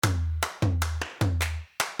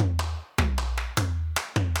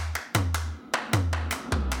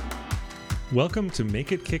Welcome to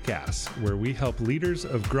Make It Kick Ass, where we help leaders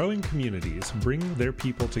of growing communities bring their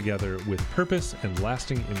people together with purpose and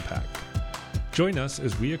lasting impact. Join us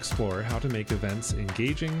as we explore how to make events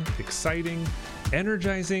engaging, exciting,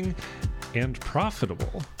 energizing, and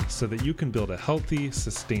profitable so that you can build a healthy,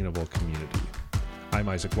 sustainable community. I'm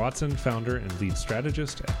Isaac Watson, founder and lead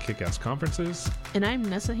strategist at Kick-Ass Conferences. And I'm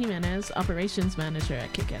Nessa Jimenez, operations manager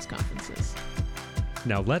at Kick-Ass Conferences.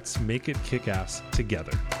 Now let's make it kick ass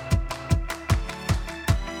together.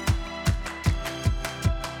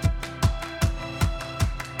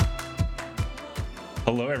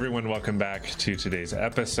 Hello, everyone. Welcome back to today's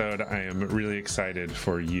episode. I am really excited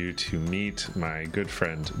for you to meet my good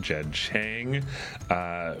friend, Jedd Chang.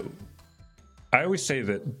 I always say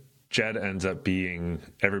that Jedd ends up being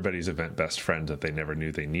everybody's event best friend that they never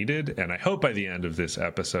knew they needed. And I hope by the end of this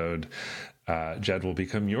episode, Jedd will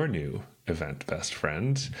become your new event best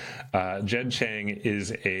friend. Jedd Chang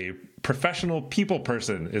is a professional people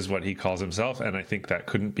person, is what he calls himself, and I think that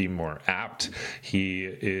couldn't be more apt. He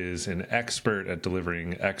is an expert at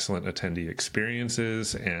delivering excellent attendee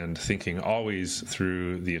experiences and thinking always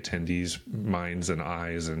through the attendees' minds and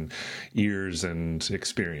eyes and ears and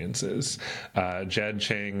experiences. Jedd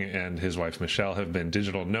Chang and his wife Michelle have been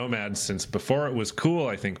digital nomads since before it was cool,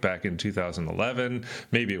 I think back in 2011.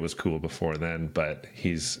 Maybe it was cool before then, but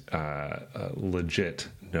he's a legit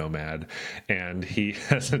nomad, and he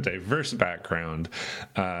has a diverse background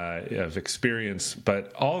of experience,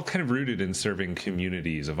 but all kind of rooted in serving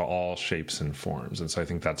communities of all shapes and forms. And so I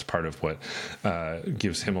think that's part of what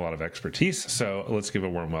gives him a lot of expertise. So let's give a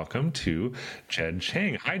warm welcome to Jedd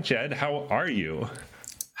Chang. Hi, Jedd. How are you?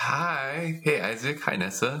 Hi. Hey, Isaac. Hi,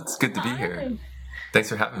 Nessa. It's good to be here. Thanks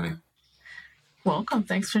for having me. Welcome.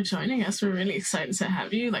 Thanks for joining us. We're really excited to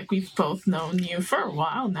have you. We've both known you for a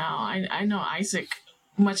while now. I know Isaac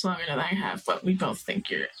much longer than I have, but we both think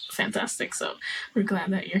you're fantastic. So we're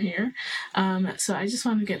glad that you're here. So I just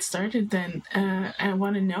want to get started then. I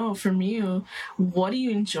want to know from you, what do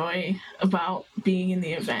you enjoy about being in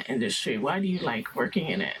the event industry? Why do you like working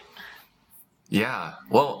in it? Yeah,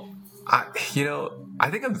 well, I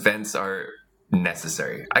think events are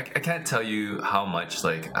necessary. I can't tell you how much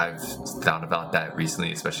I've thought about that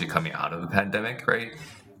recently, especially coming out of the pandemic, right?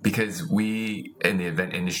 Because we in the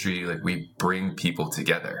event industry, we bring people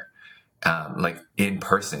together, in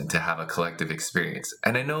person to have a collective experience.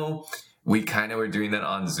 And I know we kind of were doing that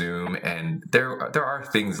on Zoom, and there are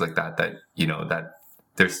things like that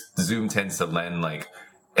Zoom tends to lend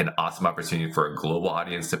an awesome opportunity for a global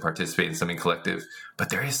audience to participate in something collective. But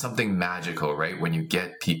there is something magical, right? When you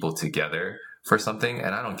get people together for something,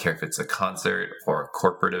 and I don't care if it's a concert or a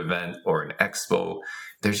corporate event or an expo,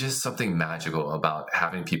 there's just something magical about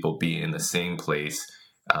having people be in the same place,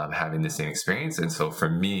 having the same experience. And so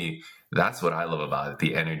for me, that's what I love about it,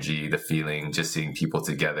 the energy, the feeling, just seeing people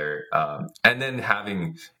together. And then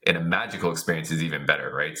having a magical experience is even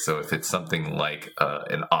better, right? So if it's something like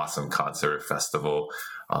an awesome concert or festival,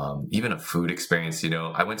 even a food experience,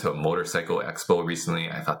 I went to a motorcycle expo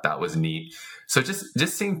recently. I thought that was neat. So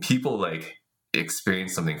just seeing people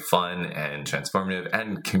experience something fun and transformative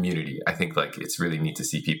and community. I think it's really neat to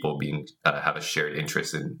see people have a shared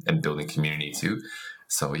interest in building community too.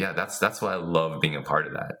 So yeah, that's why I love being a part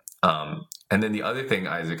of that. And then the other thing,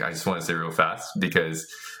 Isaac, I just want to say real fast, because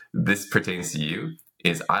this pertains to you,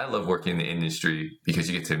 is I love working in the industry because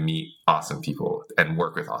you get to meet awesome people and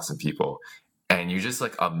work with awesome people. And you're just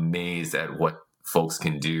amazed at what folks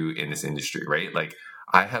can do in this industry, right?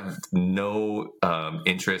 I have no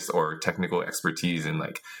interest or technical expertise in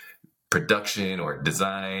production or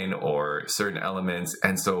design or certain elements.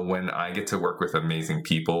 And so when I get to work with amazing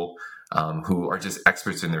people who are just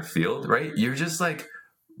experts in their field, right? You're just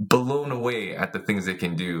blown away at the things they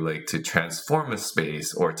can do, to transform a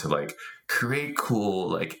space or to create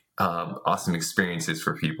cool, awesome experiences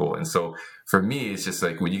for people. And so for me, it's just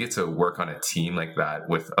when you get to work on a team like that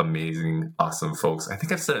with amazing, awesome folks. I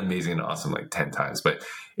think I've said amazing and awesome 10 times, but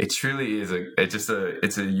it truly is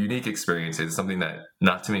it's a unique experience. It's something that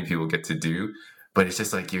not too many people get to do, but it's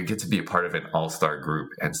just you get to be a part of an all-star group.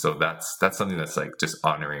 And so that's something that's just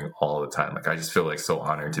honoring all the time. I just feel so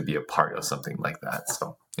honored to be a part of something like that.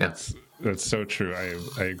 So yeah. That's so true.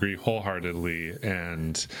 I agree wholeheartedly.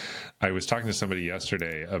 And I was talking to somebody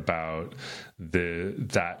yesterday about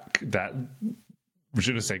that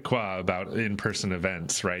je ne sais quoi about in-person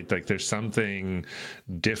events, right? There's something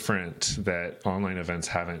different that online events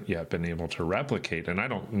haven't yet been able to replicate. And I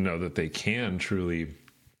don't know that they can truly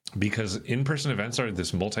because in-person events are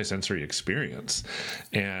this multi-sensory experience,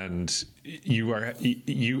 and you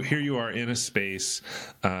are in a space,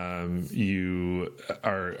 you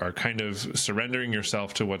are kind of surrendering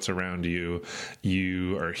yourself to what's around you.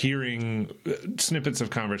 You are hearing snippets of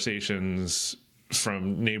conversations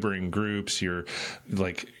from neighboring groups. You're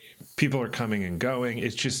like, people are coming and going.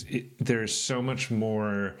 It's just there's so much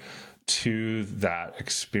more to that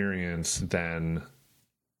experience than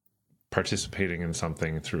participating in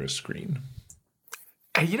something through a screen.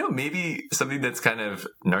 And maybe something that's kind of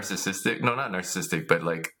narcissistic. No, not narcissistic, but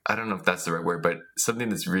like, I don't know if that's the right word, but something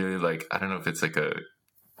that's really like, I don't know if it's like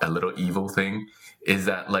a little evil thing, is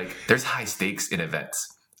that like there's high stakes in events.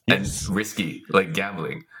 Yes. And risky, like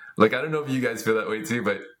gambling. Like, I don't know if you guys feel that way too,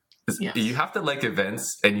 but yes. You have to like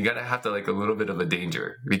events, and you gotta have to like a little bit of a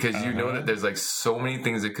danger, because you know that there's like so many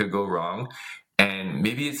things that could go wrong. And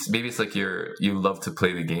maybe it's like you love to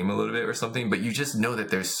play the game a little bit or something, but you just know that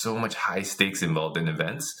there's so much high stakes involved in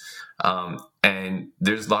events. And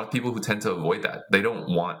there's a lot of people who tend to avoid that. They don't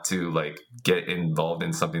want to like get involved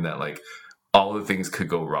in something that like all the things could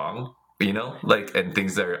go wrong, like, and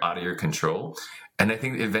things that are out of your control. And I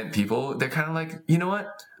think event people, they're kind of like, you know what?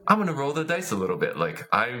 I'm going to roll the dice a little bit. Like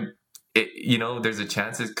there's a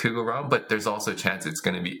chance it could go wrong, but there's also a chance it's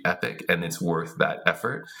going to be epic and it's worth that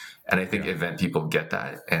effort. And I think event people get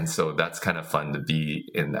that. And so that's kind of fun to be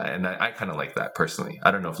in that. And I kind of like that personally.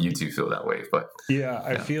 I don't know if you two feel that way, but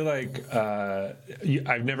I feel like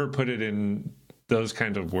I've never put it in those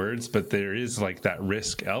kind of words, but there is like that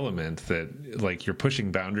risk element that like you're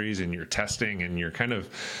pushing boundaries and you're testing and you're kind of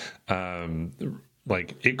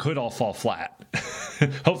like it could all fall flat.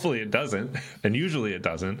 Hopefully it doesn't, and usually it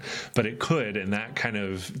doesn't, but it could, and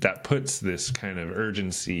that puts this kind of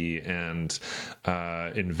urgency and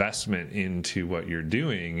investment into what you're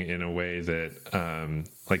doing in a way that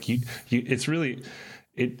like it's really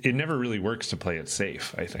it never really works to play it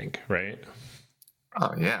safe, I think, right?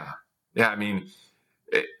 Oh yeah. I mean,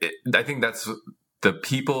 I think that's the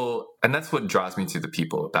people, and that's what draws me to the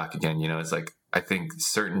people back again. It's like, I think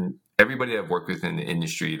everybody I've worked with in the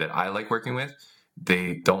industry that I like working with,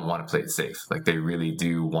 they don't want to play it safe. Like, they really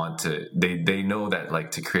do want to, they know that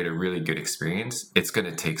like to create a really good experience, it's going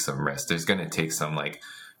to take some risk. There's going to take some like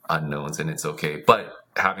unknowns, and it's okay. But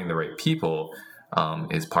having the right people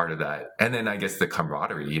is part of that. And then I guess the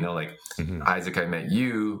camaraderie, like Isaac, I met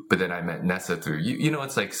you, but then I met Nessa through you,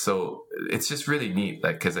 it's like, so it's just really neat.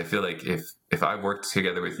 Like, cause I feel like if I worked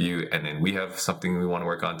together with you and then we have something we want to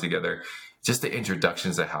work on together, just the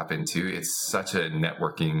introductions that happen too, it's such a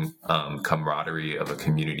networking camaraderie of a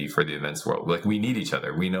community for the events world. Like, we need each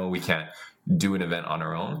other. We know we can't do an event on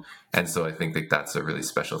our own. And so I think that that's a really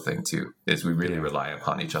special thing too, is we really rely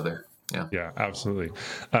upon each other. Yeah, absolutely.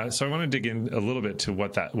 So I want to dig in a little bit to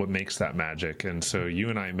what makes that magic. And so you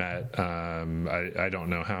and I met, I don't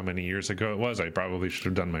know how many years ago it was. I probably should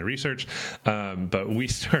have done my research. But we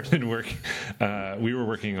started working, we were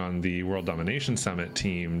working on the World Domination Summit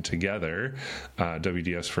team together,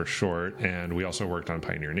 WDS for short. And we also worked on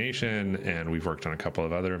Pioneer Nation, and we've worked on a couple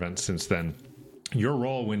of other events since then. Your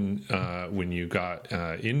role when you got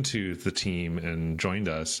into the team and joined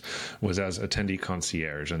us was as attendee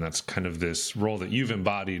concierge, and that's kind of this role that you've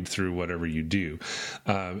embodied through whatever you do.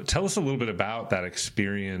 Tell us a little bit about that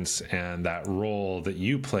experience and that role that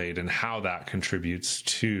you played, and how that contributes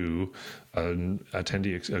to a good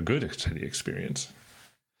attendee experience.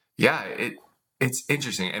 Yeah, it's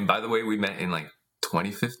interesting. And by the way, we met in like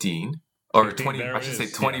 2015 or 20. I should say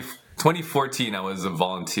 20. Yeah. 2014, I was a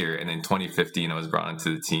volunteer, and in 2015, I was brought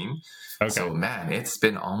into the team. Okay. So, man, it's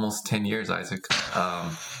been almost 10 years, Isaac.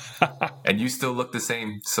 And you still look the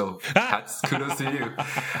same. So, kudos to you.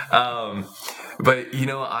 But,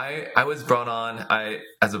 I was brought on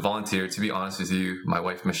as a volunteer. To be honest with you, my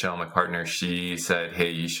wife, Michelle, my partner, she said, hey,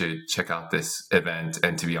 you should check out this event.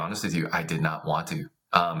 And to be honest with you, I did not want to.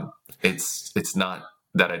 It's not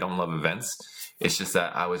that I don't love events. It's just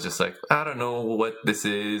that I was just like, I don't know what this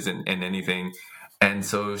is and anything. And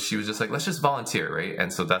so she was just like, let's just volunteer, right?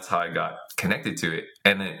 And so that's how I got connected to it.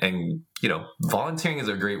 And volunteering is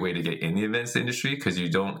a great way to get in the events industry, because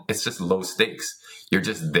it's just low stakes. You're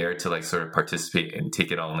just there to like sort of participate and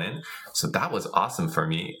take it all in. So that was awesome for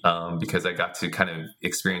me, because I got to kind of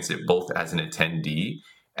experience it both as an attendee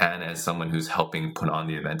and as someone who's helping put on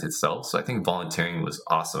the event itself. So I think volunteering was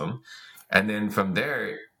awesome. And then from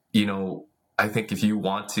there, I think if you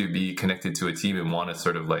want to be connected to a team and want to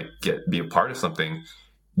sort of like be a part of something,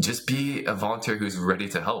 just be a volunteer who's ready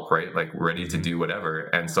to help, right? Like ready to do whatever.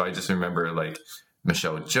 And so I just remember like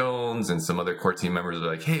Michelle Jones and some other core team members were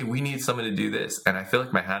like, hey, we need someone to do this. And I feel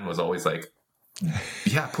like my hand was always like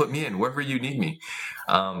yeah, put me in wherever you need me.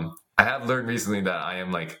 I have learned recently that I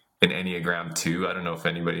am like an Enneagram 2. I don't know if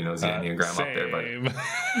anybody knows the Enneagram out there, but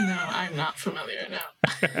no, I'm not familiar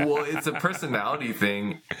now. well, it's a personality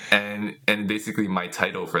thing, and basically my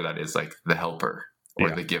title for that is like the helper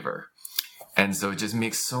or the giver. And so it just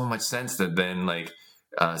makes so much sense that then like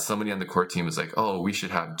somebody on the core team was like, oh, we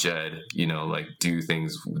should have Jedd, like do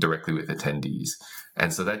things directly with attendees.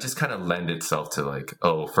 And so that just kind of lend itself to like,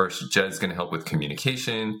 oh, first Jedd's going to help with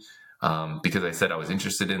communication. Because I said I was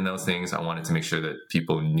interested in those things. I wanted to make sure that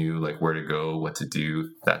people knew like where to go, what to do,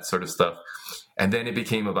 that sort of stuff. And then it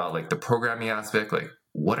became about like the programming aspect, like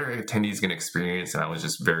what are attendees going to experience? And I was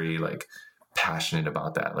just very like passionate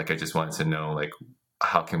about that. Like I just wanted to know like,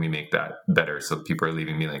 how can we make that better? So people are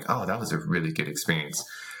leaving me like, oh, that was a really good experience.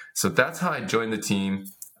 So that's how I joined the team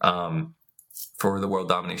for the World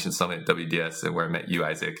Domination Summit, WDS, and where I met you,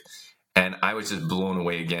 Isaac. And I was just blown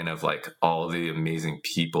away again of like all the amazing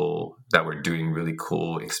people that were doing really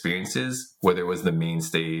cool experiences, whether it was the main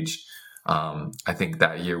stage. I think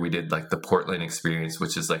that year we did like the Portland experience,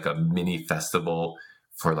 which is like a mini festival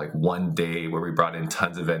for like one day where we brought in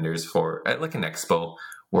tons of vendors for like an expo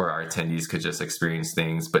where our attendees could just experience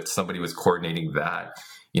things, but somebody was coordinating that.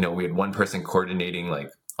 We had one person coordinating like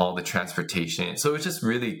all the transportation. So it was just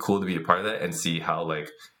really cool to be a part of that and see how like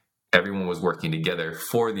everyone was working together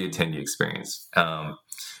for the attendee experience.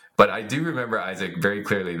 But I do remember, Isaac, very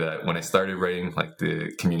clearly that when I started writing like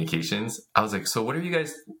the communications, I was like, so what are you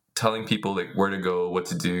guys telling people like where to go, what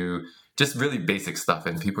to do, just really basic stuff.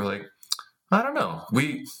 And people are like, I don't know.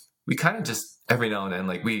 We kind of just every now and then,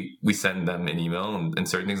 like we send them an email and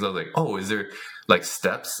certain things. I was like, oh, is there like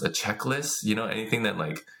steps, a checklist, anything that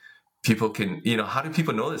like people can, how do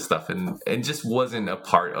people know this stuff? And just wasn't a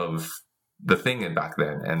part of the thing back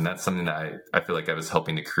then. And that's something that I feel like I was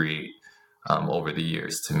helping to create over the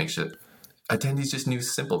years to make sure that attendees just knew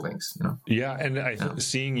simple things, Yeah, and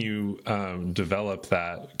seeing you develop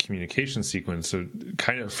that communication sequence, so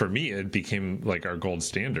kind of for me, it became like our gold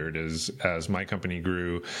standard as my company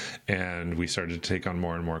grew and we started to take on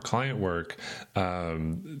more and more client work.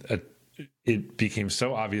 It became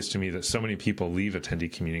so obvious to me that so many people leave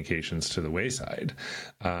attendee communications to the wayside.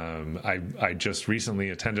 I just recently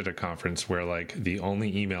attended a conference where like the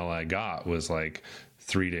only email I got was like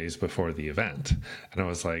 3 days before the event, and I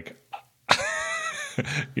was like,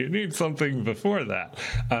 you need something before that.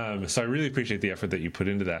 So I really appreciate the effort that you put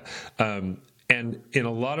into that. And in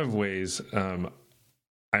a lot of ways,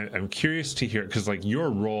 I'm curious to hear, because like your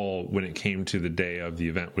role when it came to the day of the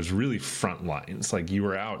event was really front lines. Like you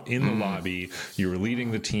were out in the lobby, you were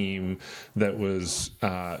leading the team that was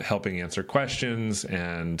helping answer questions.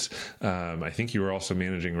 And I think you were also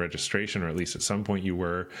managing registration, or at least at some point you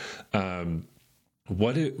were.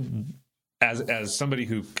 As somebody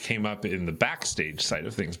who came up in the backstage side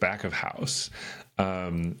of things, back of house,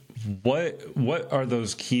 what are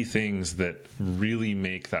those key things that really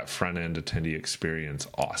make that front end attendee experience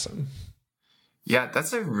awesome? Yeah,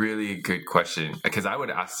 that's a really good question, because I would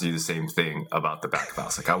ask you the same thing about the back of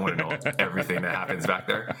house. Like, I want to know everything that happens back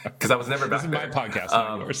there, because I was never back there. This is my podcast,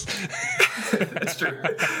 not yours. That's true.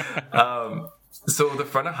 So the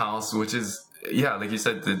front of house, which is, yeah, like you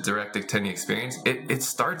said, the direct attendee experience, it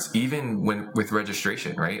starts even with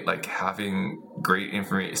registration, right? Like having great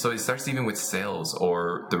information. So it starts even with sales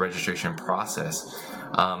or the registration process.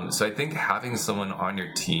 So I think having someone on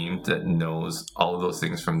your team that knows all of those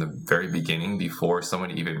things from the very beginning before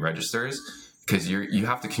someone even registers, because you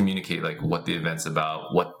have to communicate like what the event's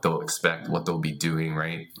about, what they'll expect, what they'll be doing,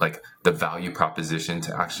 right? Like the value proposition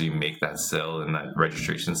to actually make that sale and that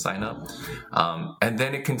registration sign up. And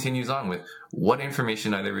then it continues on with what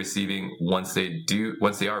information are they receiving once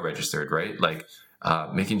they are registered, right? Like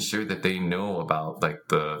making sure that they know about like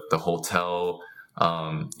the hotel,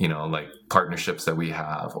 like partnerships that we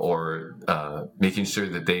have, or making sure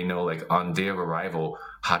that they know like on day of arrival,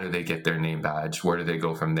 how do they get their name badge? Where do they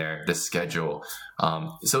go from there? The schedule.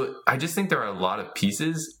 So I just think there are a lot of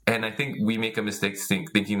pieces, and I think we make a mistake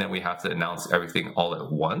thinking that we have to announce everything all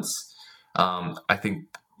at once. I think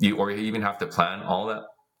you even have to plan all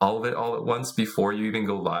of it all at once before you even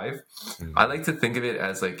go live. Mm-hmm. I like to think of it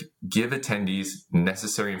as like give attendees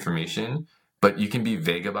necessary information, but you can be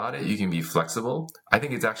vague about it. You can be flexible. I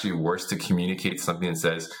think it's actually worse to communicate something that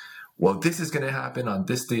says, well, this is going to happen on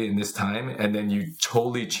this day and this time, and then you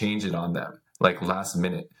totally change it on them, like last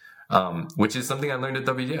minute, which is something I learned at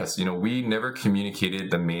WDS. We never communicated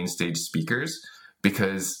the main stage speakers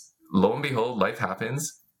because lo and behold, life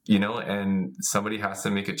happens, and somebody has to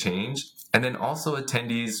make a change. And then also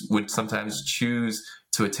attendees would sometimes choose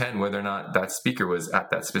to attend whether or not that speaker was at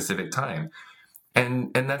that specific time.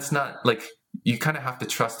 And that's not like, you kind of have to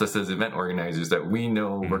trust us as event organizers that we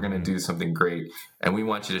know we're going to do something great, and we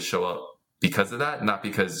want you to show up because of that, not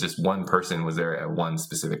because just one person was there at one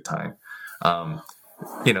specific time.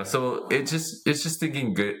 So it's just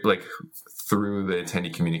thinking good, like through the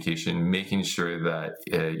attendee communication, making sure that,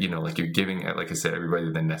 like you're giving, like I said,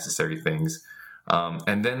 everybody the necessary things.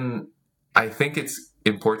 And then I think it's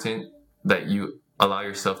important that you allow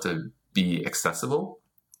yourself to be accessible.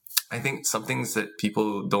 I think some things that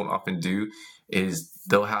people don't often do is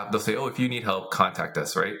they'll say, oh, if you need help, contact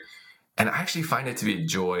us, right? And I actually find it to be a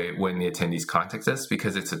joy when the attendees contact us,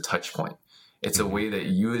 because it's a touch point. It's a way that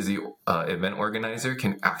you as the event organizer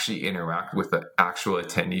can actually interact with the actual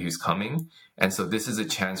attendee who's coming. And so this is a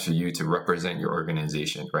chance for you to represent your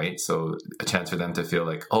organization, right? So a chance for them to feel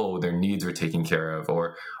like, oh, their needs were taken care of,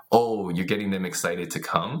 or, oh, you're getting them excited to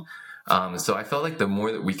come. So I felt like the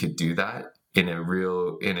more that we could do that in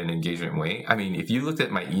an engagement way. I mean, if you looked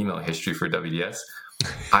at my email history for WDS,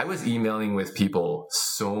 I was emailing with people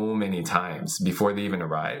so many times before they even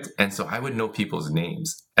arrived. And so I would know people's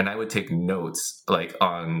names, and I would take notes like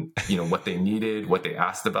on, what they needed, what they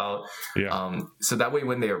asked about. Yeah. So that way,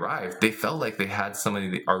 when they arrived, they felt like they had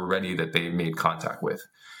somebody already that they made contact with.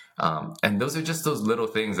 And those are just those little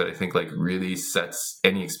things that I think like really sets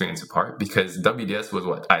any experience apart, because WDS was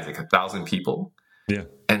what, Isaac, 1,000 people. Yeah.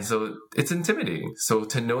 And so it's intimidating. So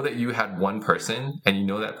to know that you had one person and you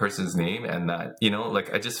know that person's name, and that,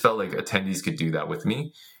 I just felt like attendees could do that with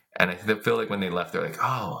me. And I feel like when they left, they're like,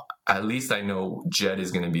 oh, at least I know Jedd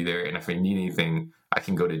is going to be there. And if I need anything, I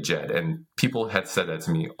can go to Jedd. And people have said that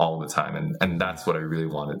to me all the time. And that's what I really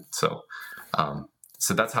wanted. So,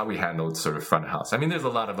 so that's how we handled sort of front of house. I mean, there's a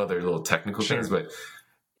lot of other little technical things, but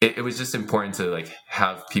it was just important to like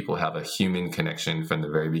have people have a human connection from the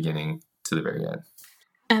very beginning to the very end.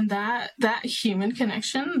 And that human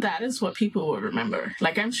connection, that is what people will remember.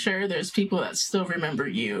 Like, I'm sure there's people that still remember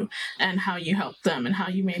you and how you helped them and how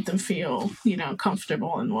you made them feel,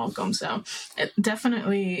 comfortable and welcome. So it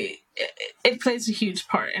definitely, it plays a huge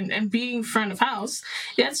part. And being front of house,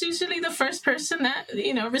 that's usually the first person that,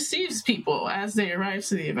 receives people as they arrive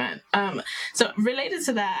to the event. So related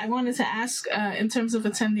to that, I wanted to ask, in terms of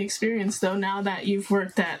attendee experience, though, now that you've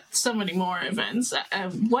worked at so many more events,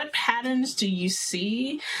 what patterns do you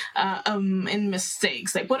see in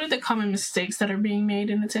mistakes? Like, what are the common mistakes that are being made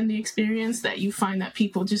in attendee experience that you find that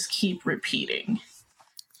people just keep repeating?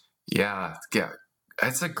 Yeah,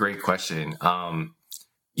 that's a great question.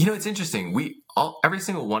 It's interesting. Every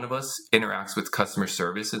single one of us interacts with customer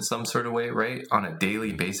service in some sort of way, right? On a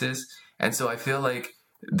daily basis. And so I feel like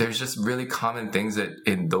there's just really common things that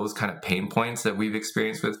in those kind of pain points that we've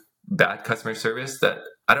experienced with bad customer service that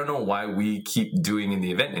I don't know why we keep doing in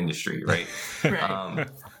the event industry, right? Right.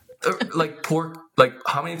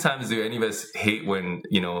 How many times do any of us hate when,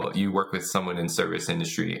 you work with someone in service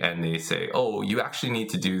industry and they say, oh, you actually need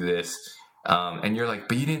to do this. And you're like,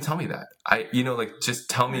 but you didn't tell me that. Just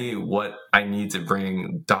tell me what I need to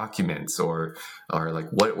bring, documents or like,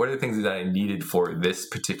 what are the things that I needed for this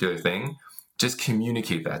particular thing? Just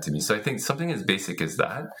communicate that to me. So I think something as basic as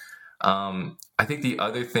that. I think the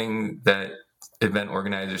other thing that event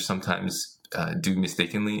organizers sometimes do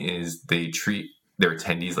mistakenly is they treat their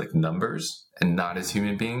attendees like numbers and not as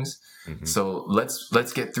human beings. Mm-hmm. So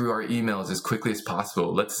let's get through our emails as quickly as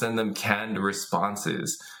possible. Let's send them canned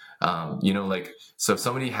responses. So if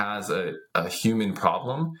somebody has a human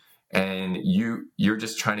problem and you're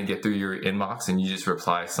just trying to get through your inbox and you just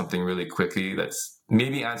reply something really quickly that's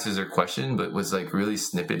maybe answers their question, but was like really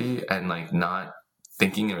snippety and like not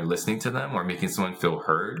thinking or listening to them or making someone feel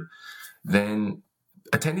heard, then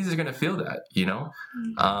attendees are going to feel that,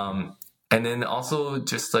 Mm-hmm. And then also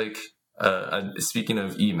just like, speaking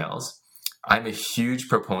of emails, I'm a huge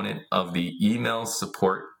proponent of the email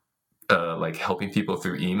support, like helping people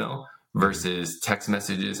through email versus text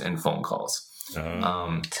messages and phone calls.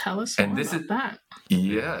 Tell us more about that.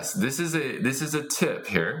 Yes, this is a tip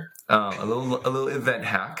here, a little event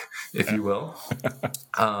hack, if you will.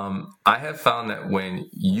 I have found that when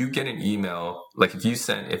you get an email, like if you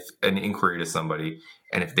send an inquiry to somebody,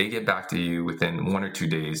 and if they get back to you within 1 or 2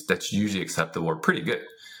 days, that's usually acceptable or pretty good.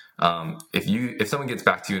 If someone gets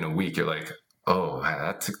back to you in a week, you're like, oh,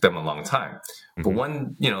 that took them a long time.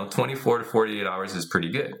 Mm-hmm. But 24 to 48 hours is pretty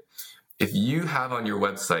good. If you have on your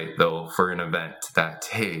website, though, for an event that,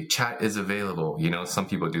 hey, chat is available, some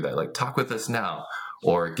people do that, like talk with us now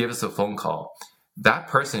or give us a phone call, that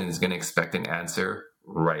person is going to expect an answer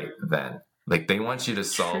right then. Like they want you to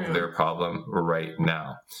solve their problem right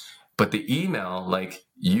now. But the email, like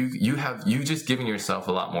you just given yourself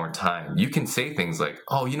a lot more time. You can say things like,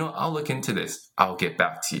 oh, I'll look into this. I'll get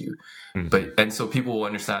back to you. And so people will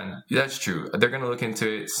understand that's true. They're going to look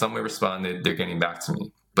into it. Someone responded. They're getting back to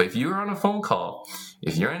me. But if you're on a phone call,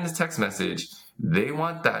 if you're in a text message, they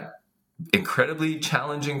want that incredibly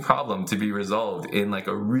challenging problem to be resolved in like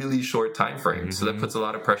a really short time frame. So that puts a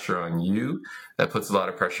lot of pressure on you. That puts a lot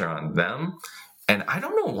of pressure on them. And I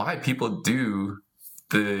don't know why people do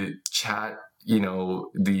the chat,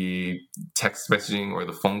 the text messaging or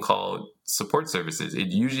the phone call support services. It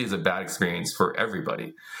usually is a bad experience for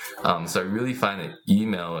everybody. So I really find that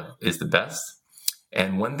email is the best.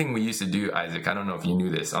 And one thing we used to do, Isaac, I don't know if you knew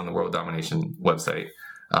this, on the World Domination website,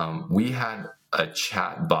 we had a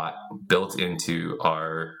chat bot built into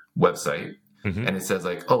our website. And it says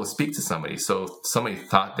like, oh, speak to somebody. So somebody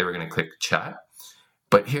thought they were going to click chat.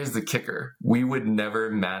 But here's the kicker. We would never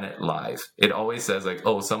man it live. It always says like,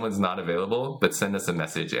 oh, someone's not available, but send us a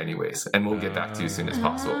message anyways. And we'll get back to you as soon as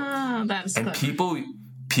possible. That's and clever.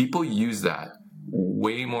 people use that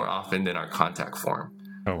way more often than our contact form.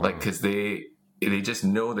 Oh, wow. Like, because they just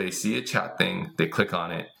know, they see a chat thing, they click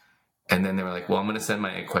on it, and then they were like, well, I'm going to send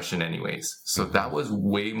my question anyways. So that was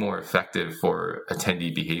way more effective for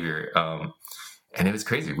attendee behavior. And it was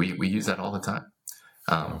crazy. We use that all the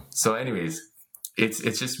time. So anyways,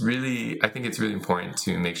 it's just really, I think it's really important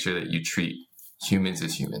to make sure that you treat humans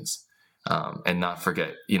as humans. And not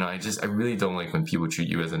forget, I really don't like when people treat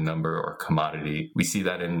you as a number or commodity. We see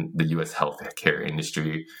that in the U.S. healthcare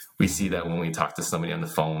industry. We see that when we talk to somebody on the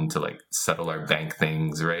phone to like settle our bank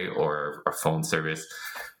things, right? Or our phone service.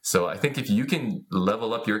 So I think if you can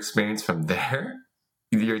level up your experience from there,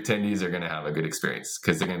 your attendees are going to have a good experience,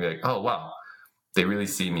 because they're going to be like, oh, wow, they really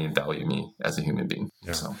see me and value me as a human being.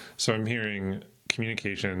 Yeah. So I'm hearing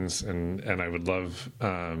communications, and I would love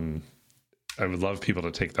people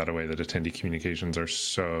to take that away, that attendee communications are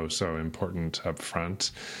so important up front.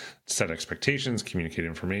 Set expectations, communicate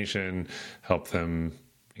information, help them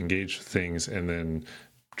engage with things, and then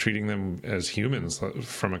treating them as humans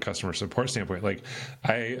from a customer support standpoint. Like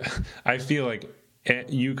I feel like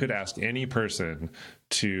you could ask any person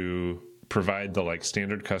to provide the like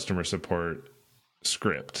standard customer support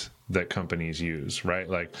script that companies use, right?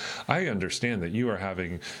 Like, I understand that you are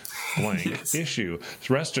having blank issue.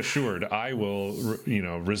 Rest assured, I will,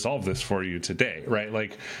 resolve this for you today, right?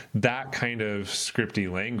 Like, that kind of scripty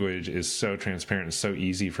language is so transparent and so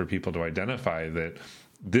easy for people to identify that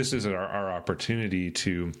this is our opportunity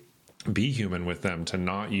to be human with them, to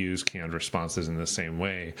not use canned responses in the same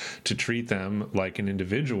way, to treat them like an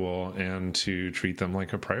individual and to treat them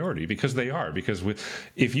like a priority, because they are. Because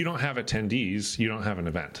if you don't have attendees, you don't have an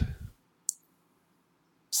event.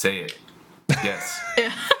 Say it. Yes.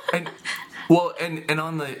 And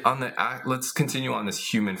on the let's continue on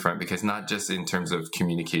this human front, because not just in terms of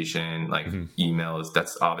communication, like emails,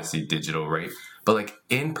 that's obviously digital, right? But like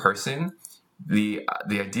in person, the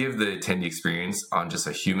idea of the attendee experience on just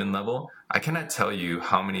a human level, I cannot tell you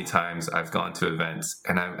how many times I've gone to events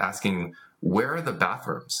and I'm asking, where are the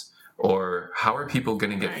bathrooms? Or how are people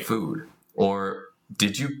going to get food? Or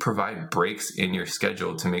did you provide breaks in your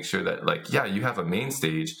schedule to make sure that, like, yeah, you have a main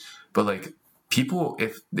stage, but like people,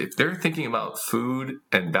 if they're thinking about food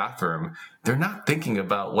and bathroom, they're not thinking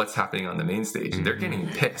about what's happening on the main stage. They're getting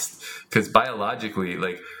pissed because biologically,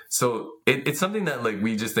 like, so it's something that like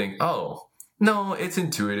we just think, oh, no, it's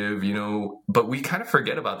intuitive, but we kind of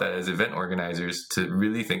forget about that as event organizers, to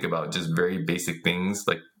really think about just very basic things.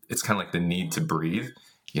 Like, it's kind of like the need to breathe.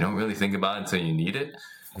 You don't really think about it until you need it.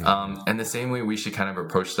 And the same way we should kind of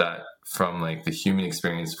approach that from like the human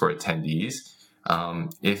experience for attendees.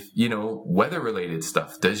 If, weather related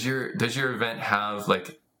stuff, does your event have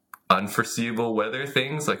like unforeseeable weather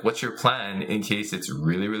things? Like, what's your plan in case it's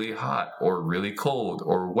really, really hot or really cold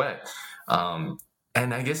or wet?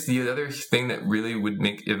 And I guess the other thing that really would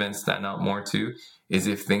make events stand out more too is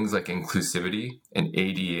if things like inclusivity and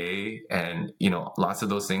ADA and, lots of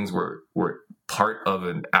those things were part of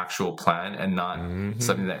an actual plan and not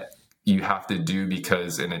something that you have to do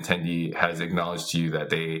because an attendee has acknowledged to you that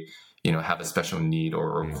they, have a special need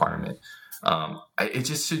or requirement. It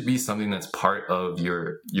just should be something that's part of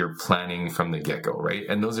your planning from the get-go, right?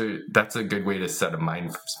 And that's a good way to set a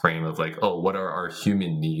mind frame of like, oh, what are our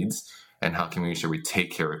human needs? And how can we make sure we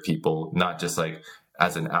take care of people, not just like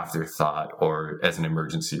as an afterthought or as an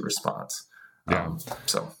emergency response? Yeah.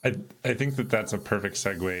 So I think that's a perfect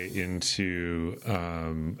segue into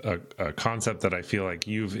a concept that I feel like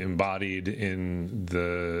you've embodied in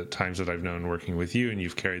the times that I've known working with you, and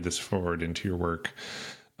you've carried this forward into your work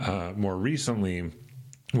more recently,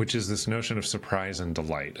 which is this notion of surprise and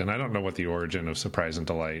delight. And I don't know what the origin of surprise and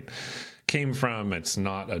delight came from. It's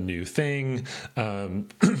not a new thing,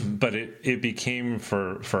 but it became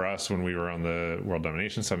for us when we were on the World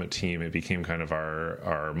Domination Summit team. It became kind of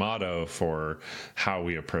our motto for how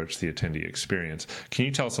we approach the attendee experience. Can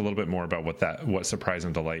you tell us a little bit more about what surprise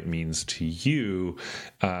and delight means to you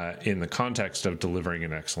in the context of delivering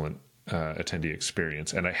an excellent attendee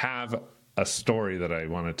experience? And I have a story that I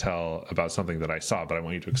want to tell about something that I saw, but I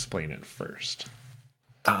want you to explain it first.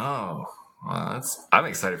 Oh. Well, I'm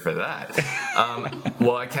excited for that.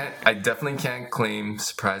 Well, I definitely can't claim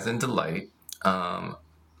surprise and delight.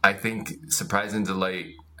 I think surprise and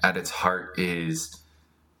delight at its heart is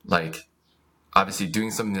like obviously doing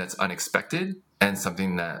something that's unexpected and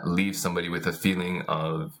something that leaves somebody with a feeling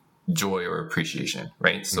of joy or appreciation,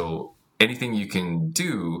 right? Mm-hmm. So anything you can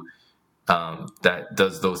do that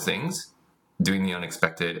does those things, doing the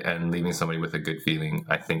unexpected and leaving somebody with a good feeling,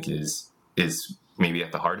 I think is maybe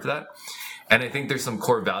at the heart of that. And I think there's some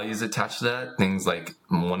core values attached to that. Things like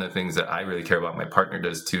one of the things that I really care about, my partner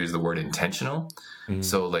does too, is the word intentional. Mm-hmm.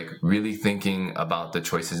 So like really thinking about the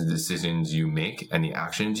choices and decisions you make and the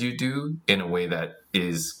actions you do in a way that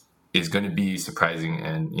is going to be surprising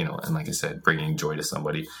and, and like I said, bringing joy to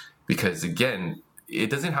somebody. Because again, it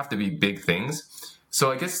doesn't have to be big things.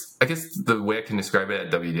 So I guess the way I can describe it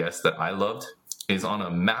at WDS that I loved is on a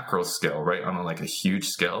macro scale, right? On a huge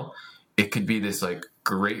scale. It could be this like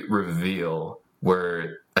great reveal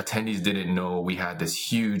where attendees didn't know we had this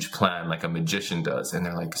huge plan like a magician does. And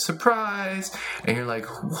they're like, surprise. And you're like,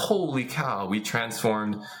 holy cow, we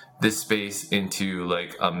transformed this space into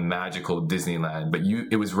like a magical Disneyland, but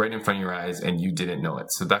it was right in front of your eyes and you didn't know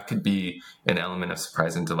it. So that could be an element of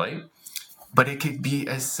surprise and delight, but it could be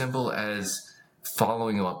as simple as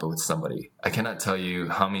following up with somebody. I cannot tell you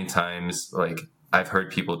how many times like I've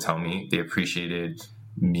heard people tell me they appreciated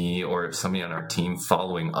me or somebody on our team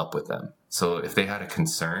following up with them. So if they had a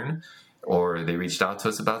concern or they reached out to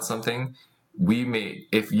us about something,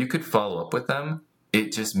 if you could follow up with them,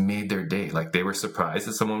 it just made their day. Like they were surprised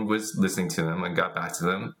that someone was listening to them and got back to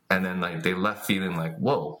them. And then like they left feeling like,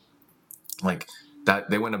 whoa, like that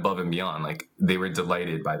they went above and beyond. Like they were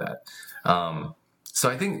delighted by that. So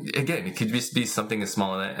I think, again, it could just be something as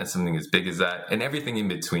small as that and something as big as that and everything in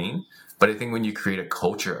between. But I think when you create a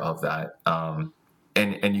culture of that,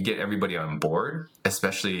 and you get everybody on board,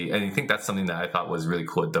 especially, and I think that's something that I thought was really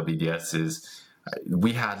cool at WDS is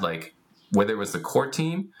we had like, whether it was the core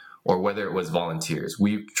team or whether it was volunteers,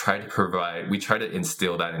 we try to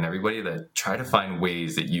instill that in everybody, that try to find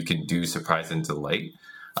ways that you can do surprise and delight.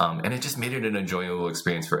 And it just made it an enjoyable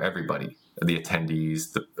experience for everybody, the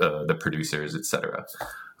attendees, the producers, etc.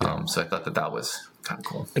 So I thought that was kind of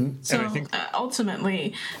cool. And I think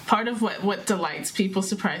ultimately, part of what delights people,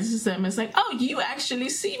 surprises them, is like, oh, you actually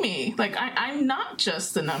see me. Like I'm not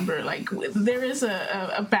just a number. Like there is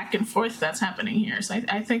a back and forth that's happening here. So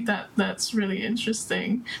I think that's really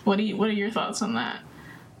interesting. What are your thoughts on that,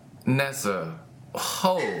 Nessa?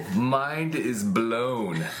 Oh, mind is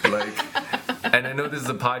blown. Like, and I know this is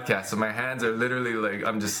a podcast, so my hands are literally like,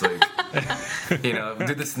 I'm just like,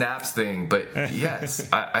 do the snaps thing. But yes,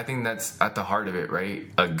 I think that's at the heart of it, right?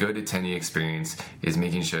 A good attendee experience is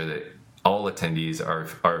making sure that all attendees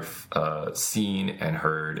are seen and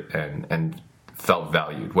heard and felt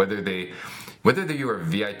valued, whether you are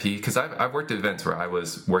VIP, because I've worked at events where I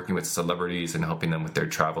was working with celebrities and helping them with their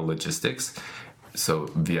travel logistics. So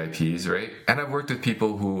VIPs, right? And I've worked with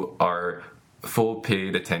people who are full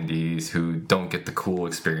paid attendees who don't get the cool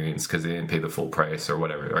experience because they didn't pay the full price or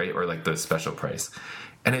whatever, right? Or like the special price.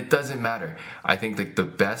 And it doesn't matter. I think like the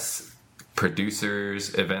best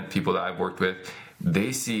producers, event people that I've worked with,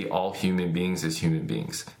 they see all human beings as human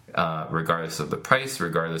beings, regardless of the price,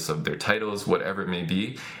 regardless of their titles, whatever it may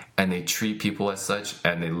be. And they treat people as such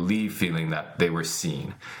and they leave feeling that they were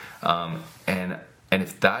seen. And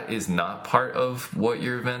if that is not part of what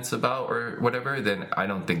your event's about or whatever, then I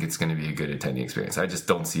don't think it's going to be a good attendee experience. I just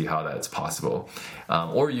don't see how that's possible.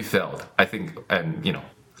 Or you failed, I think. And,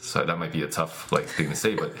 so that might be a tough thing to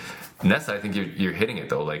say. But Nessa, I think you're hitting it,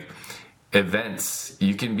 though. Like events,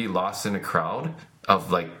 you can be lost in a crowd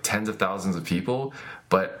of tens of thousands of people.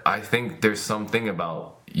 But I think there's something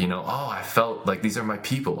about, I felt like these are my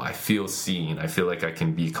people. I feel seen. I feel like I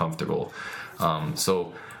can be comfortable.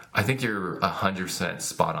 So I think you're 100%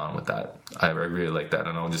 spot on with that. I really like that.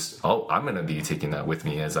 And I'm going to be taking that with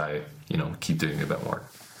me as I, keep doing a bit more.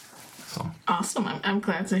 So Awesome. I'm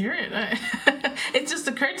glad to hear it. It just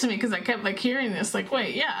occurred to me because I kept like hearing this, like,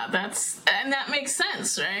 wait, yeah, that makes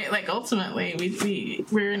sense, right? Like ultimately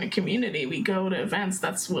we're in a community, we go to events,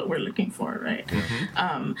 that's what we're looking for, right?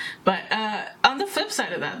 But on the flip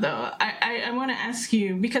side of that though, I want to ask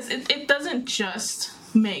you, because it doesn't just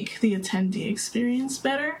make the attendee experience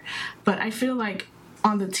better, but I feel like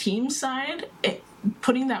on the team side,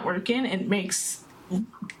 putting that work in, it makes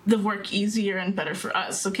the work easier and better for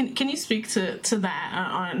us. So can you speak to that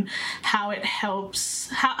on how it helps,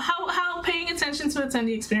 how paying attention to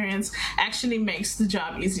attendee experience actually makes the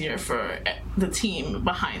job easier for the team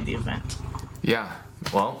behind the event? Yeah,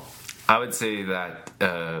 well, I would say that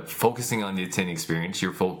focusing on the attendee experience,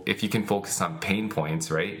 if you can focus on pain points,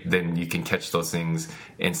 right, then you can catch those things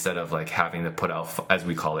instead of like having to put out, as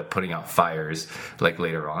we call it, putting out fires like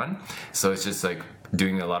later on. So it's just like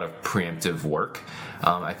doing a lot of preemptive work.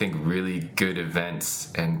 I think really good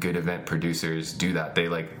events and good event producers do that. They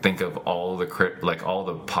like think of all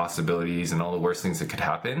the possibilities and all the worst things that could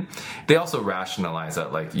happen. They also rationalize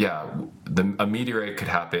that, like, yeah, a meteorite could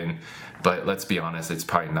happen, but let's be honest, it's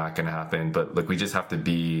probably not going to happen. But like, we just have to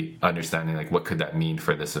be understanding, like, what could that mean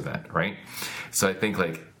for this event, right? So I think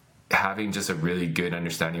like having just a really good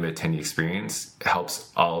understanding of attendee experience helps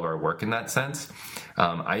all of our work in that sense.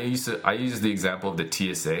 I use the example of the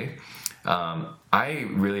TSA. I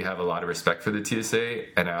really have a lot of respect for the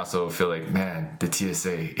TSA, and I also feel like, man, the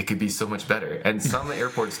TSA, it could be so much better. And some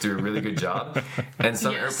airports do a really good job, and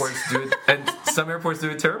some airports do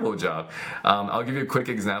a terrible job. I'll give you a quick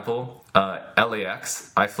example.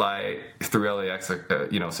 LAX, I fly through LAX,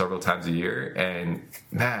 several times a year, and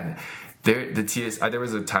man, there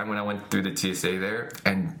was a time when I went through the TSA there,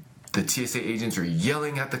 and the TSA agents were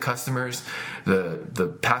yelling at the customers,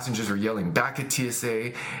 the passengers were yelling back at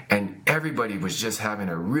TSA, and everybody was just having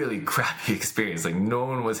a really crappy experience. Like, no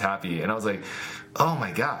one was happy. And I was like, oh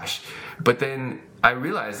my gosh. But then I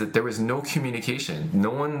realized that there was no communication.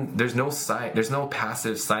 There's no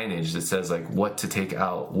passive signage that says like what to take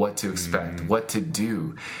out, what to expect, what to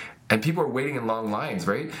do. And people are waiting in long lines,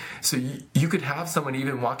 right? So you could have someone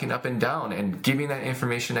even walking up and down and giving that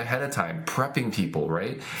information ahead of time, prepping people,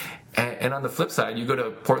 right? And on the flip side, you go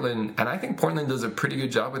to Portland, and I think Portland does a pretty good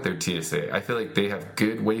job with their TSA. I feel like they have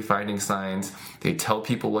good wayfinding signs. They tell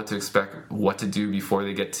people what to expect, what to do before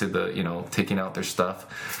they get to the, taking out their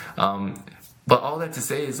stuff. But all that to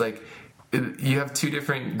say is like, you have two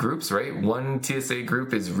different groups, right? One TSA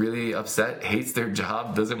group is really upset, hates their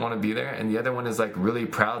job, doesn't want to be there, and the other one is like really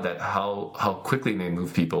proud that how quickly they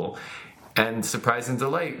move people. And surprise and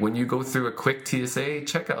delight, when you go through a quick TSA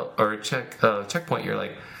checkout or checkpoint, you're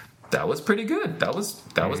like, that was pretty good. That was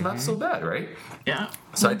not so bad, right? Yeah.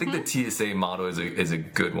 So I think the TSA model is a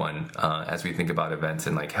good one as we think about events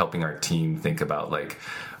and like helping our team think about like,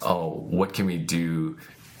 oh, what can we do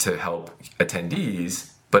to help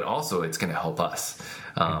attendees, but also it's going to help us.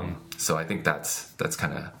 So I think that's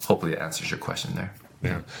kind of, hopefully it answers your question there.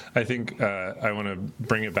 Yeah, I think I want to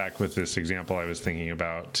bring it back with this example I was thinking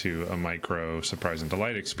about to a micro surprise and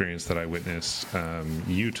delight experience that I witnessed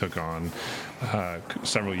you took on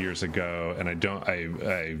several years ago, and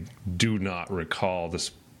I do not recall the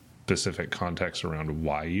specific context around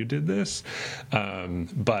why you did this,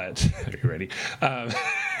 but are you ready?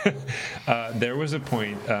 There was a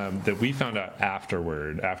point that we found out after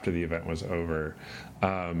the event was over,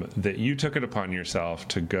 that you took it upon yourself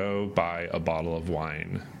to go buy a bottle of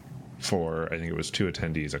wine for, I think it was 2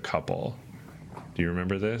 attendees, a couple. Do you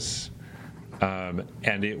remember this? And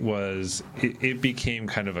it became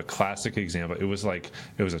kind of a classic example. It was a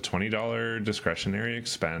 $20 discretionary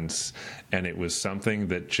expense, and it was something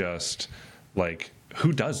that just like,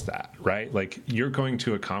 who does that, right? Like, you're going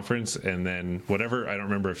to a conference and then whatever, I don't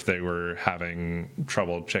remember if they were having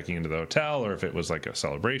trouble checking into the hotel or if it was like a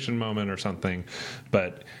celebration moment or something,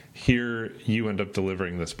 but here you end up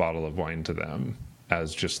delivering this bottle of wine to them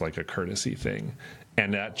as just like a courtesy thing.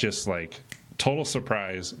 And that just like total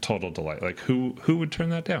surprise, total delight. Like, who would turn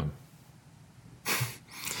that down?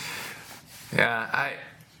 Yeah,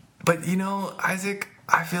 but Isaac,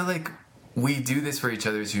 I feel like we do this for each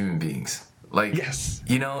other as human beings. Like, yes,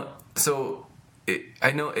 so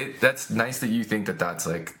I know that's nice that you think that that's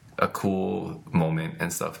like a cool moment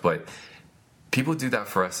and stuff, but people do that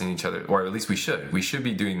for us in each other, or at least we should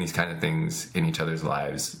be doing these kind of things in each other's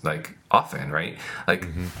lives, like often, right? Like,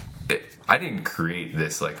 I didn't create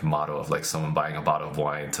this like motto of like someone buying a bottle of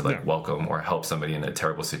wine to like welcome or help somebody in a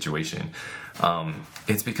terrible situation.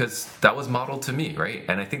 It's because that was modeled to me, right?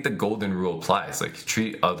 And I think the golden rule applies. Like,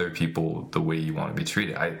 treat other people the way you want to be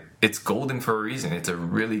treated. It's golden for a reason. It's a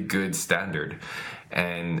really good standard,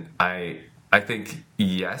 and I I think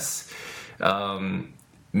yes.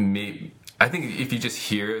 I think if you just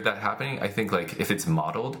hear that happening, I think like if it's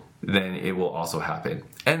modeled, then it will also happen.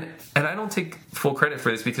 And I don't take full credit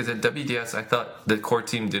for this, because at WDS, I thought the core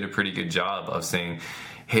team did a pretty good job of saying,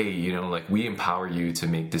 hey, you know, like we empower you to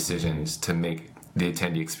make decisions to make the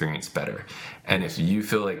attendee experience better. And if you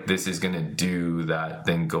feel like this is going to do that,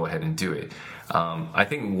 then go ahead and do it. I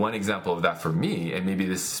think one example of that for me, and maybe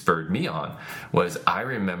this spurred me on, was I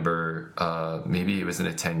remember maybe it was an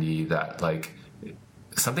attendee that like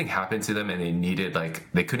something happened to them and they needed, like,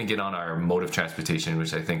 they couldn't get on our mode of transportation,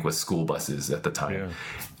 which I think was school buses at the time. Yeah.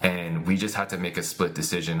 And we just had to make a split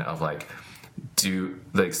decision of like,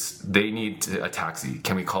 they need a taxi.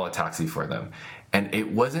 Can we call a taxi for them? And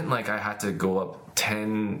it wasn't like I had to go up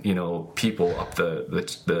 10, you know, people up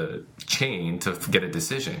the chain to get a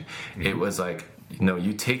decision. Mm-hmm. It was like, no,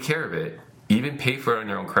 you take care of it. Even pay for it on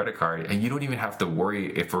your own credit card, and you don't even have to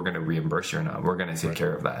worry if we're going to reimburse you or not. We're going to take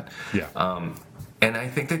care of that. Yeah. And I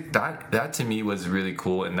think that to me was really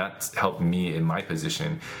cool, and that helped me in my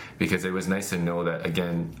position, because it was nice to know that,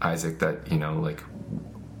 again, Isaac, that, you know, like,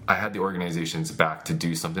 I had the organization's back to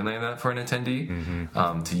do something like that for an attendee,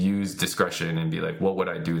 mm-hmm. To use discretion and be like, what would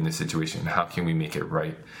I do in this situation? How can we make it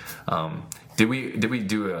right? Did we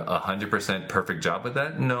do a 100% perfect job with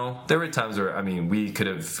that? No. There were times where, I mean, we could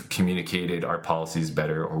have communicated our policies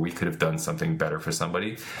better, or we could have done something better for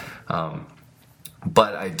somebody.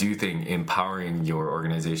 But I do think empowering your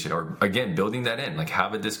organization, or again, building that in, like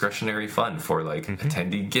have a discretionary fund for like mm-hmm.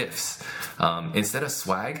 attendee gifts. Instead of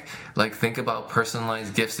swag, like think about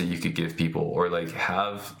personalized gifts that you could give people, or like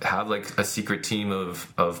have like a secret team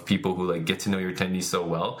of people who like get to know your attendees so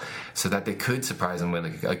well, so that they could surprise them with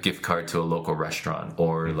like a gift card to a local restaurant,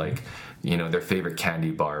 or mm-hmm. like, you know, their favorite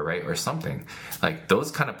candy bar, right? Or something. Like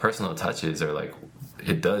those kind of personal touches are like,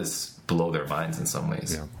 it does blow their minds in some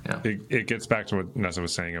ways. Yeah. It gets back to what Nessa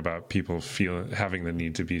was saying about people having the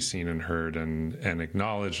need to be seen and heard and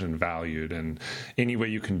acknowledged and valued. And any way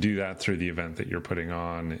you can do that through the event that you're putting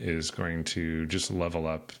on is going to just level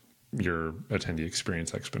up your attendee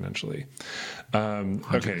experience exponentially.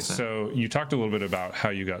 Okay, so you talked a little bit about how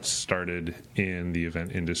you got started in the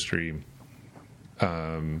event industry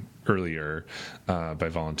earlier by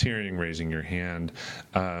volunteering, raising your hand.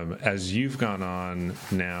 As you've gone on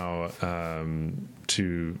now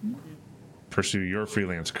to pursue your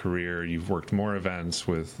freelance career, you've worked more events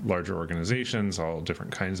with larger organizations, all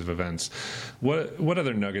different kinds of events. What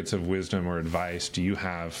other nuggets of wisdom or advice do you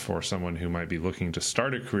have for someone who might be looking to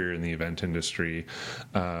start a career in the event industry,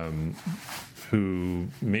 who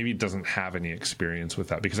maybe doesn't have any experience with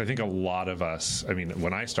that? Because I think a lot of us, I mean,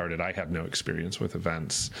 when I started, I had no experience with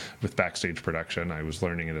events, with backstage production. I was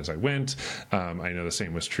learning it as I went. I know the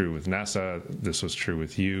same was true with Nessa. This was true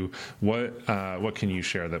with you. What can you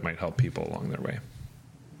share that might help people along their way?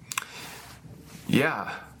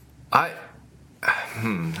 Yeah,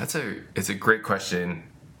 it's a great question.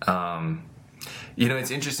 You know,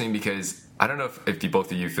 it's interesting because I don't know if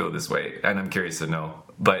both of you feel this way, and I'm curious to know.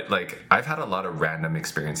 But like, I've had a lot of random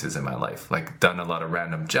experiences in my life, like done a lot of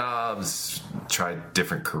random jobs, tried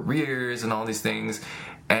different careers and all these things.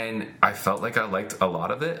 And I felt like I liked a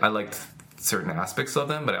lot of it. I liked certain aspects of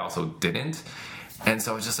them, but I also didn't. And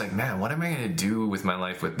so I was just like, man, what am I going to do with my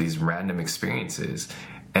life with these random experiences?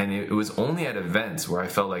 And it was only at events where I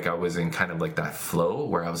felt like I was in kind of like that flow,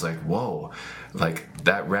 where I was like, whoa, like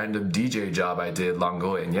that random DJ job I did long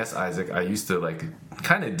ago. And yes, Isaac, I used to like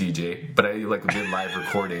kind of DJ, but I like did live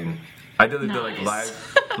recording. I did like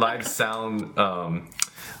live sound,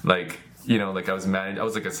 like, you know, like I was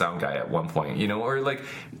like a sound guy at one point, you know, or like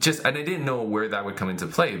just, and I didn't know where that would come into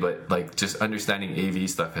play, but like just understanding AV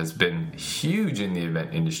stuff has been huge in the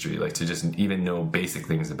event industry, like to just even know basic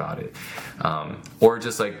things about it. Or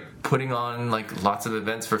just like putting on like lots of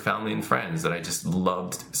events for family and friends that I just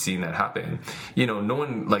loved seeing that happen. You know, no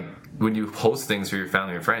one, like when you host things for your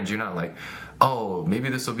family and friends, you're not like, oh, maybe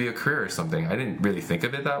this will be a career or something. I didn't really think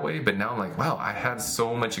of it that way, but now I'm like, wow, I had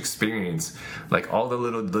so much experience, like all the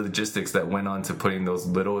little logistics that went on to putting those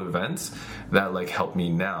little events that like help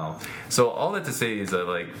me now. So all that to say is that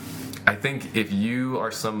like, I think if you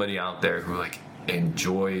are somebody out there who like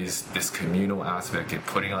enjoys this communal aspect and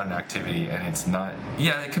putting on an activity, and it's not,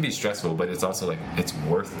 yeah, it can be stressful, but it's also like, it's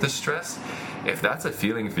worth the stress. If that's a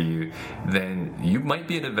feeling for you, then you might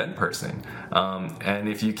be an event person. And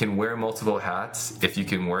if you can wear multiple hats, if you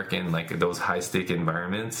can work in like those high stake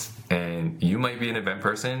environments, and you might be an event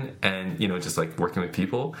person, and, you know, just like working with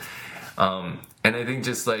people. And I think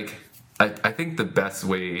just like, I think the best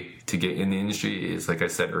way to get in the industry is, like I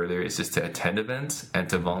said earlier, is just to attend events and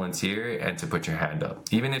to volunteer and to put your hand up.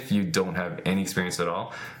 Even if you don't have any experience at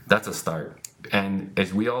all, that's a start. And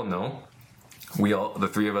as we all know, the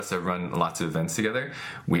three of us have run lots of events together.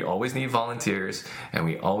 We always need volunteers, and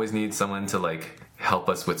we always need someone to like help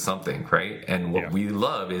us with something, right? And what we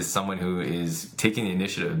love is someone who is taking the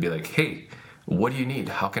initiative and be like, hey, what do you need?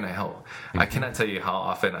 How can I help? I cannot tell you how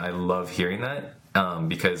often I love hearing that.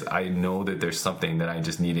 Because I know that there's something that I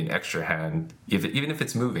just need an extra hand, even if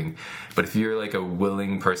it's moving. But if you're like a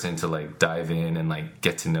willing person to like dive in and like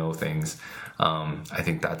get to know things, I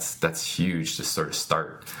think that's huge to sort of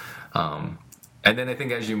start. And then I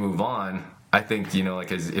think as you move on, I think, you know,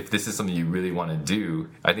 like if this is something you really want to do,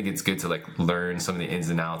 I think it's good to like learn some of the ins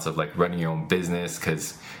and outs of like running your own business,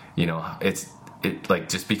 because, you know, it like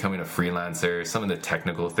just becoming a freelancer, some of the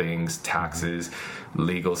technical things, taxes,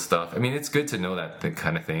 legal stuff. I mean, it's good to know that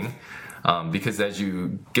kind of thing, because as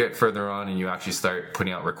you get further on and you actually start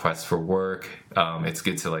putting out requests for work, it's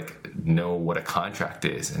good to like know what a contract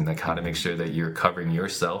is and like how to make sure that you're covering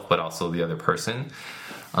yourself but also the other person,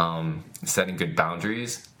 setting good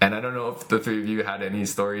boundaries. And I don't know if the three of you had any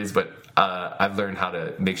stories, but I've learned how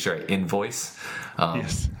to make sure I invoice.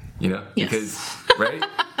 Yes. You know, because right,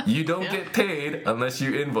 you don't get paid unless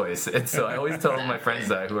you invoice. And so I always tell my friends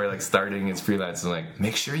that who are like starting as freelancers, like,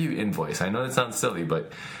 make sure you invoice. I know that sounds silly,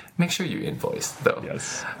 but make sure you invoice though.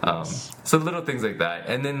 Yes. So little things like that.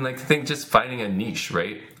 And then like just finding a niche,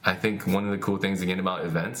 right? I think one of the cool things again about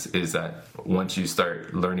events is that once you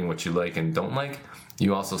start learning what you like and don't like,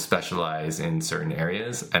 you also specialize in certain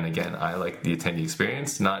areas. And again, I like the attendee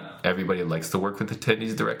experience. Not everybody likes to work with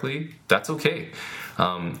attendees directly. That's okay.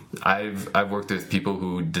 I've worked with people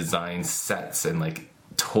who design sets and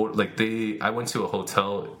I went to a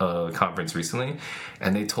hotel conference recently,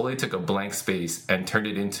 and they totally took a blank space and turned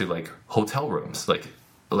it into like hotel rooms, like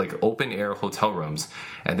open air hotel rooms,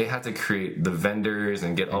 and they had to create the vendors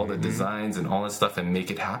and get all the designs and all that stuff and make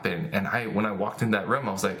it happen. And when I walked in that room,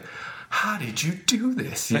 I was like, how did you do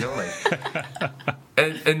this? You know, like,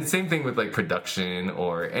 and the same thing with like production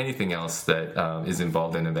or anything else that is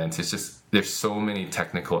involved in events. It's just, there's so many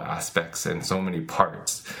technical aspects and so many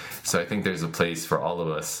parts. So I think there's a place for all of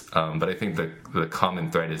us. But I think the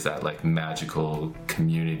common thread is that like magical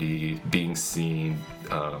community, being seen,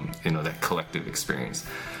 you know, that collective experience.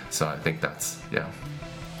 So I think that's, yeah.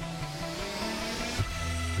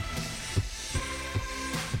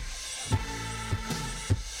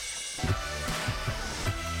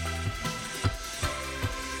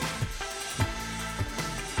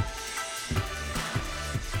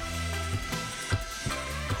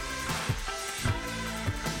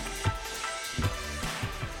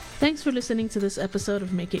 Thanks for listening to this episode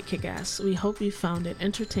of Make It Kick-Ass. We hope you found it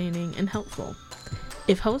entertaining and helpful.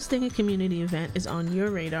 If hosting a community event is on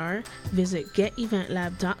your radar, visit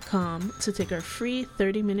geteventlab.com to take our free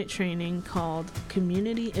 30-minute training called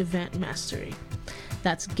Community Event Mastery.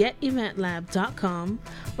 That's geteventlab.com,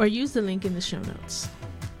 or use the link in the show notes.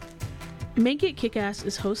 Make It Kick-Ass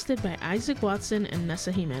is hosted by Isaac Watson and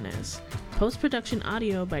Nessa Jimenez. Post-production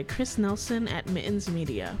audio by Chris Nelson at Mittens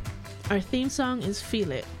Media. Our theme song is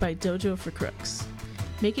Feel It by Dojo for Crooks.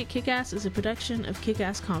 Make It Kick-Ass is a production of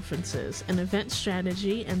Kick-Ass Conferences, an event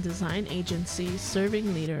strategy and design agency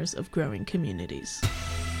serving leaders of growing communities.